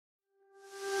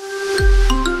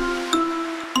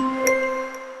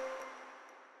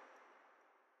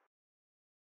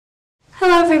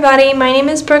everybody, my name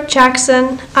is Brooke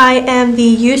Jackson. I am the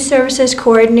Youth Services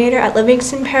Coordinator at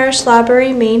Livingston Parish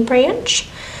Library main branch.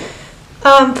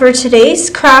 For today's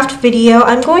craft video,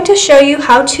 I'm going to show you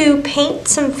how to paint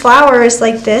some flowers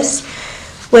like this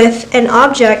with an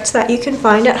object that you can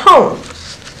find at home.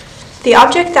 The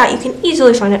object that you can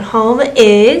easily find at home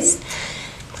is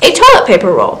a toilet paper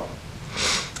roll.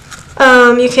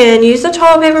 You can use the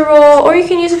toilet paper roll or you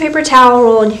can use a paper towel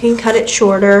roll and you can cut it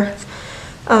shorter.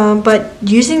 But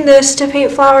using this to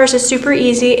paint flowers is super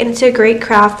easy and it's a great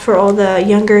craft for all the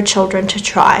younger children to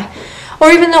try,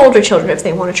 or even the older children if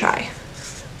they want to try.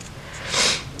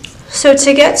 So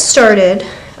to get started,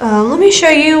 let me show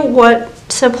you what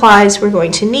supplies we're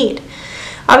going to need.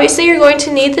 Obviously you're going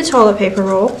to need the toilet paper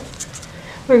roll.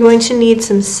 We're going to need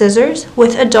some scissors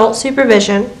with adult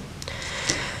supervision.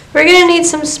 We're going to need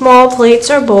some small plates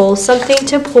or bowls, something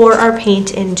to pour our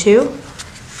paint into.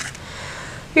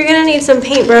 You're going to need some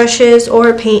paint brushes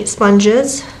or paint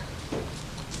sponges.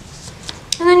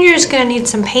 And then you're just going to need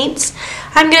some paints.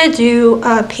 I'm going to do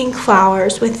pink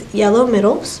flowers with yellow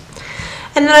middles.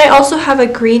 And then I also have a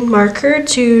green marker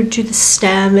to do the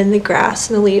stem and the grass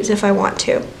and the leaves if I want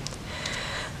to.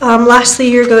 Lastly,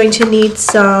 you're going to need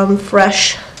some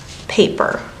fresh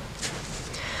paper.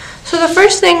 So the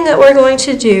first thing that we're going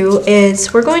to do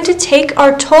is we're going to take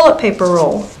our toilet paper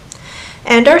roll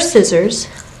and our scissors,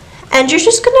 and you're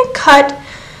just going to cut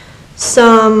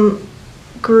some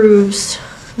grooves,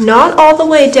 not all the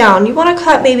way down. You want to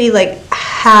cut maybe like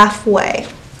halfway.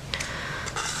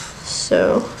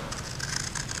 So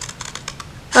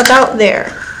about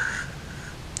there.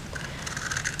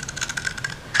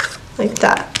 Like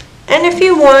that. And if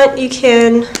you want, you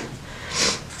can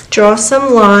draw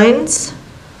some lines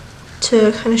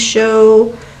to kind of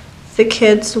show the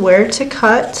kids where to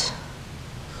cut.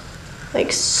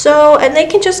 Like so, and they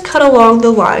can just cut along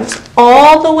the lines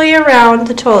all the way around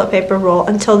the toilet paper roll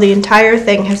until the entire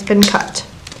thing has been cut.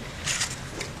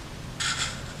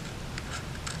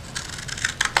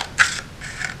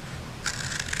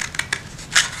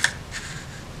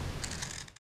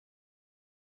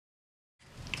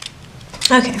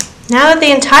 Okay, now that the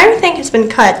entire thing has been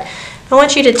cut, I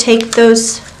want you to take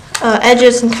those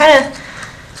edges and kind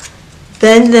of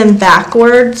bend them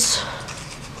backwards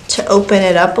to open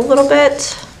it up a little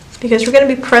bit, because we're going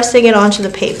to be pressing it onto the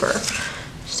paper.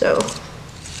 So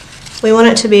we want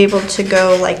it to be able to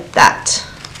go like that.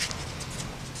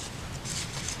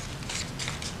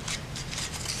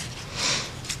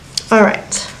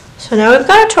 Alright, so now we've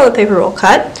got our toilet paper roll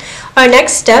cut. Our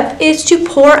next step is to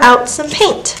pour out some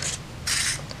paint.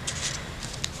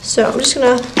 So I'm just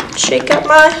going to shake up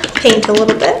my paint a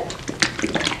little bit.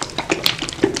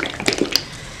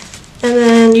 And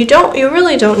then you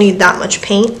really don't need that much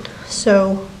paint,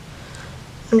 so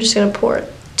I'm just going to pour a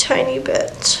tiny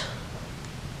bit.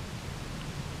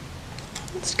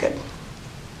 That's good.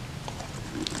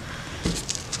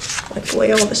 Wipe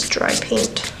away all this dry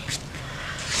paint.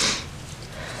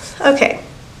 Okay,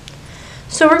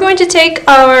 so we're going to take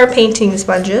our painting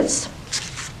sponges,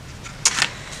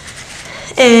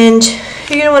 and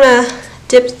you're going to want to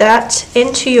dip that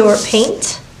into your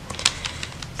paint,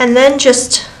 and then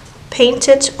just paint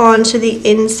it onto the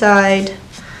inside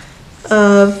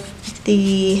of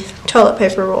the toilet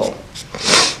paper roll.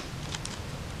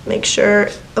 Make sure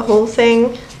the whole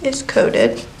thing is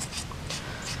coated.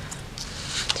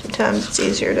 Sometimes it's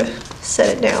easier to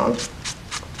set it down.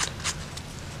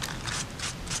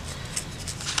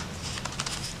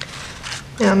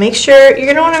 Now you're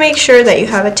going to want to make sure that you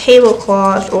have a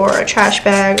tablecloth or a trash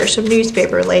bag or some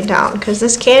newspaper laid down, because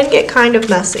this can get kind of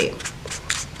messy.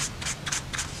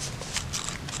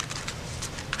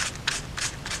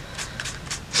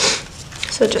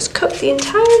 So just coat the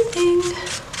entire thing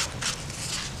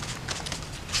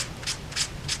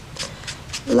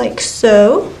like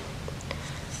so.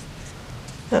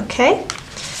 Okay,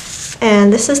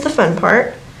 and this is the fun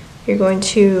part. You're going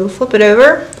to flip it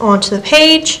over onto the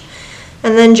page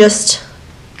and then just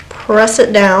press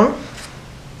it down,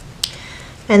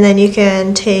 and then you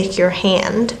can take your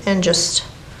hand and just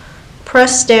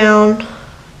press down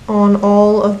on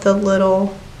all of the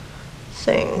little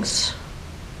things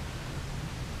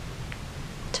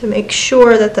to make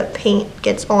sure that the paint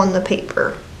gets on the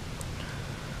paper.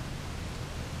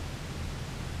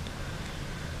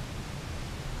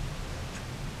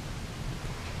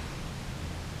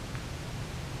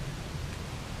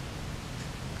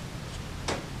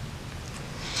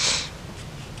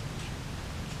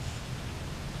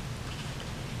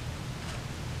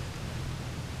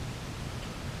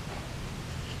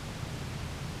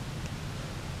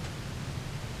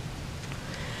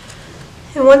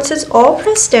 And once it's all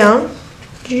pressed down,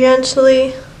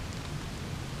 gently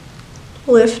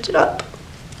lift it up,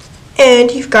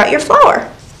 and you've got your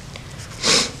flower.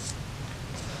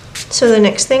 So the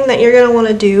next thing that you're going to want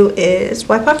to do is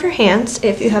wipe off your hands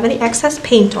if you have any excess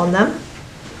paint on them.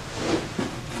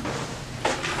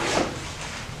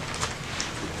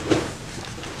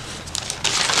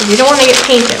 You don't want to get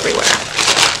paint everywhere.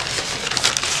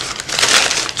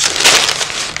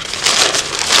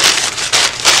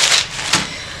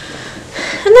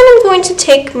 And then I'm going to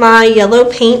take my yellow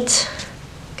paint,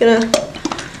 gonna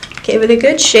give it a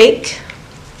good shake.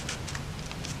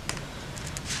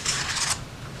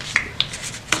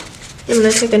 I'm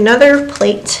going to take another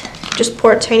plate, just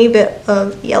pour a tiny bit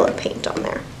of yellow paint on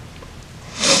there.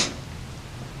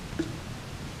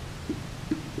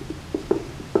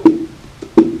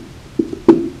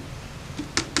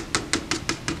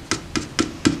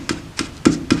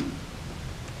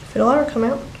 If it'll ever come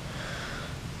out,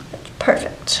 that's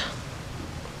perfect.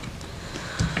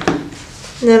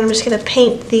 And then I'm just going to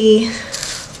paint the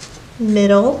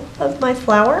middle of my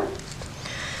flower.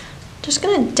 Just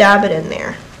going to dab it in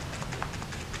there.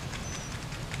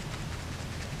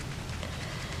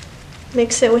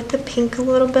 Mix it with the pink a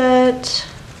little bit.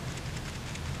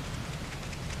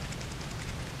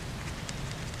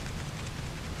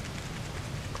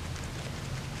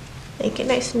 Make it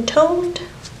nice and toned.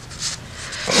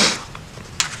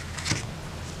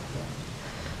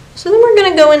 So then we're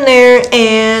going to go in there,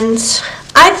 and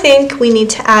I think we need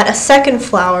to add a second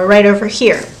flower right over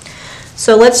here.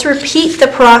 So let's repeat the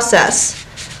process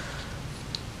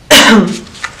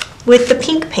with the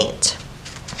pink paint.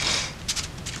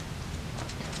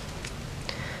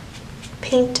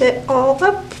 Paint it all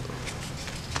up.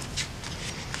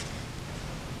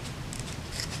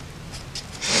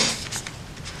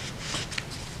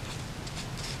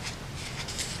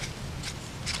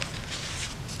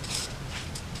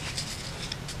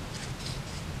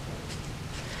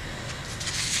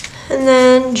 And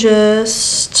then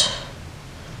just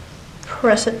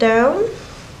press it down.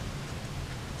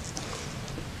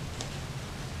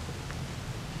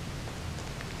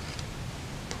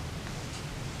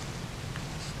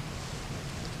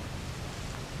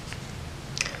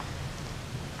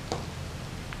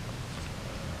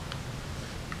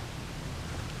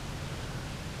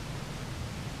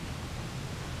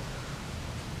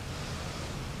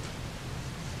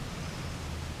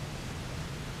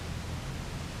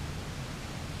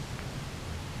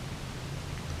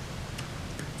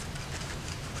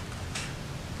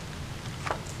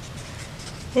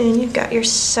 And you've got your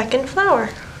second flower.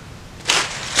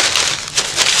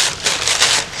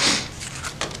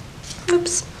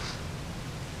 Oops.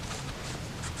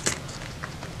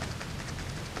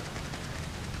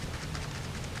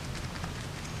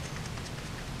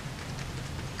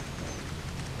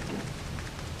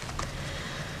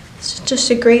 It's just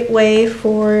a great way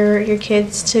for your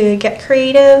kids to get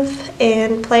creative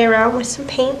and play around with some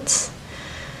paints.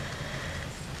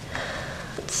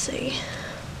 Let's see.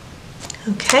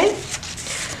 Okay,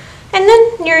 and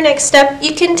then your next step,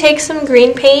 you can take some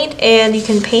green paint and you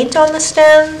can paint on the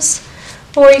stems,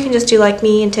 or you can just do like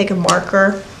me and take a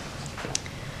marker.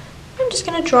 I'm just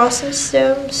going to draw some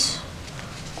stems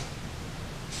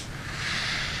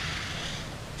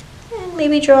and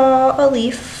maybe draw a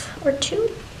leaf or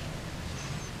two.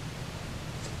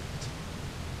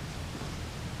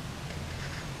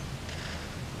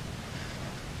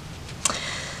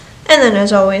 And then,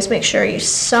 as always, make sure you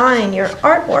sign your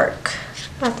artwork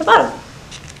at the bottom.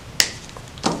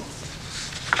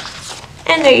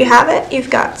 And there you have it. You've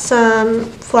got some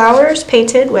flowers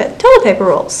painted with toilet paper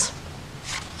rolls.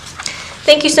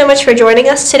 Thank you so much for joining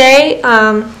us today.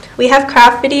 We have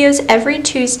craft videos every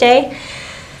Tuesday.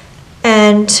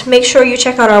 And make sure you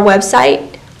check out our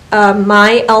website,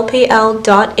 mylpl.info.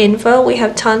 We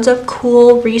have tons of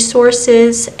cool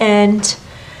resources and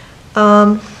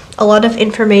a lot of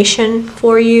information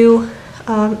for you,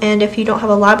 and if you don't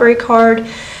have a library card,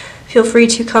 feel free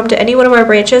to come to any one of our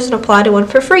branches and apply to one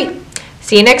for free.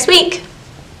 See you next week.